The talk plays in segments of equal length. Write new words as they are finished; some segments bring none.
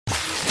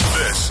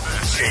This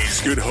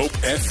is Good Hope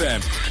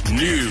FM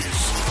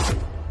News.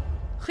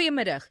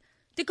 Goeiemiddag.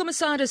 Die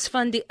kommissaris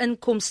van die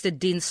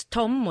Inkomstediens,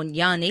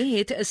 Monyane,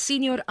 het 'n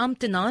senior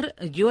amptenaar,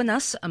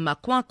 Jonas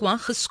Makwakwa,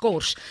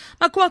 geskors.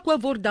 Makwakwa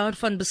word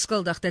daarvan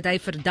beskuldig dat hy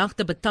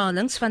verdagte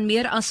betalings van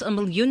meer as R1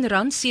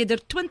 miljoen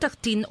sedert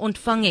 2010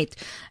 ontvang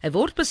het. Hy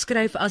word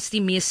beskryf as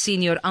die mees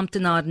senior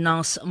amptenaar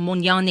naas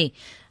Monyane.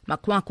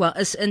 Makwakwa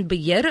is in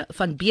beheer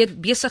van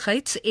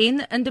besigheids-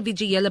 en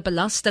individuele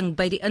belasting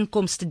by die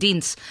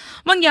Inkomstediens.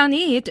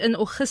 Monyane het in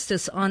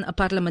Augustus aan 'n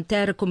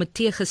parlementêre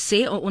komitee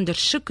gesê 'n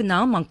ondersoek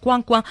na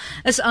Makwakwa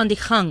is aan die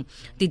gang.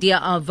 Die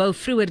DA wou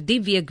vroeër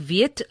die week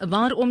weet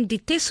waarom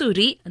die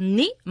tesourie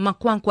nie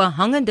Makwakwa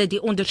hangende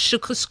die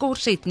ondersoek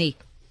geskors het nie.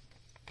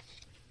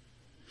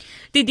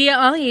 Die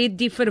DA het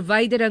die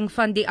verwydering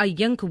van die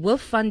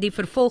adjunkhoof van die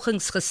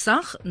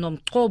vervolgingsgesag,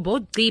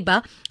 Nomgcobo,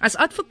 as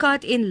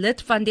advokaat en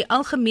lid van die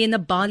Algemene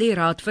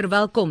Bali-raad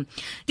verwelkom.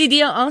 Die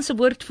DA se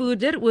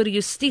woordvoerder oor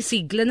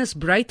justisie, Jonas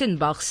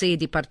Makwakwa, sê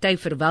die party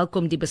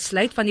verwelkom die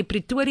besluit van die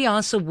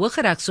Pretoriaanse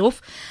Hooggeregshof.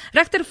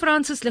 Regter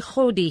Francis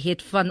Legodi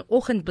het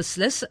vanoggend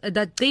beslis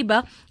dat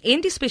Diba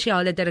en die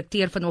spesiale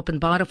direkteur van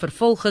openbare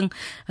vervolging,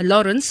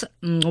 Lawrence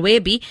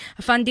Mwebi,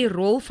 van die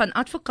rol van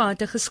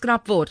advokate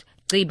geskraap word.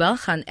 Diba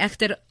gaan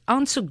egter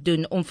aansoek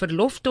doen om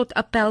verlof tot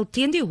appel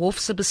teen die hof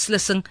se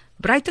beslissing,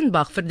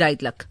 Breitenbach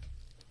verduidelik.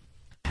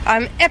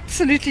 I'm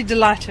absolutely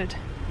delighted.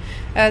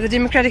 The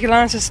Democratic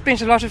Alliance has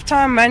spent a lot of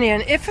time, money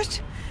and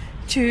effort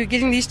to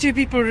getting these two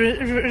people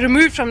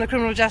removed from the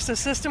criminal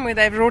justice system where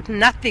they've wrought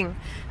nothing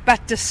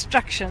but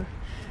destruction.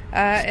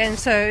 And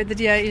so the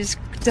DA is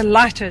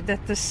delighted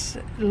that this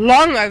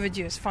long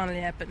overdue has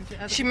finally happened.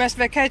 She must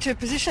vacate her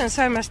position and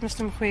so must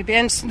Mr. Mkhwebi,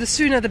 and the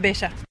sooner the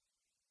better.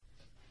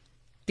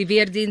 Die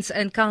weerdiens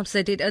in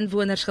Kaapstad het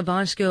inwoners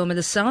gewaarsku om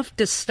hulle self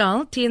te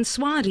staal teen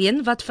swaar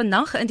reën wat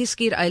vandag in die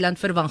Skiereiland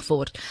verwag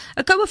word.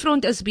 'n Koue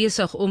front is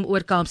besig om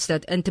oor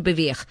Kaapstad in te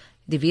beweeg.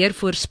 Die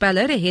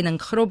weervoorspeller, Henning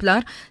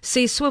Grobler,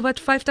 sê sowat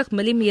 50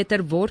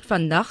 mm word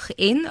vandag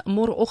en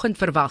môreoggend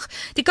verwag.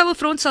 Die koue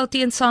front sal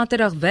teen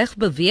Saterdag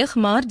wegbeweeg,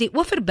 maar die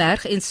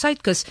Oeverberg en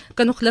Suidkus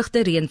kan nog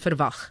ligte reën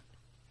verwag.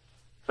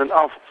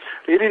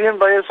 Hierdie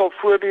reënbuie sal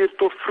voortduur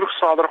tot vroeg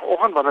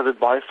Saterdagoggend wanneer dit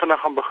baie vinnig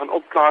gaan begin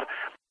opklaar.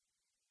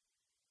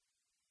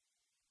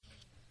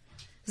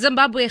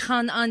 Zimbabwe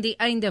gaan aan die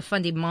einde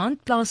van die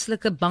maand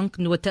plaaslike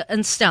banknote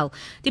instel.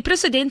 Die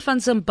president van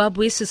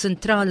Zimbabwe se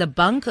sentrale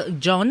bank,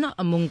 Jonas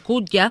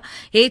Makwakwa,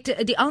 het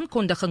die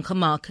aankondiging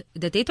gemaak.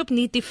 Dit het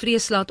opnuut die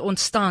vrees laat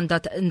ontstaan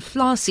dat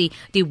inflasie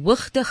die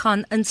hoogte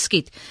gaan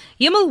inskiet.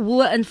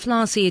 Hemelhoë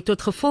inflasie het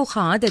tot gevolg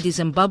gehad dat die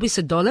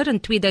Zimbabwese dollar in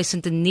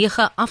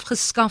 2009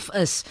 afgeskaf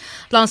is.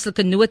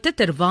 Plaaslike note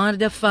ter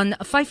waarde van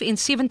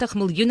 75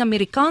 miljoen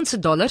Amerikaanse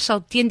dollar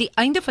sal teen die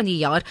einde van die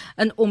jaar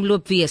in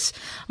omloop wees.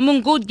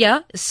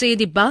 Makwakwa sê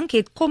die bank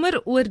het kommer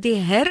oor die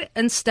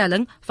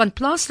herinstelling van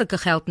plaaslike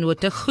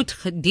geldnote goed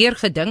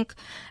deurgedink.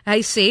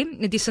 Hy sê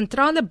die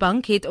sentrale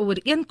bank het 'n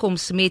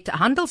ooreenkoms met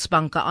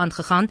handelsbanke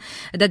aangegaan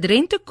dat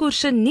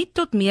rentekoerse nie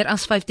tot meer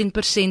as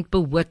 15%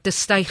 behoort te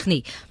styg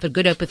nie. Vir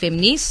Good Hope FM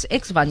News,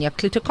 ek Vanya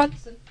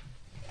Kluter-Collison.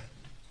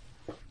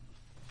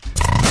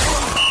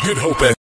 Good Hope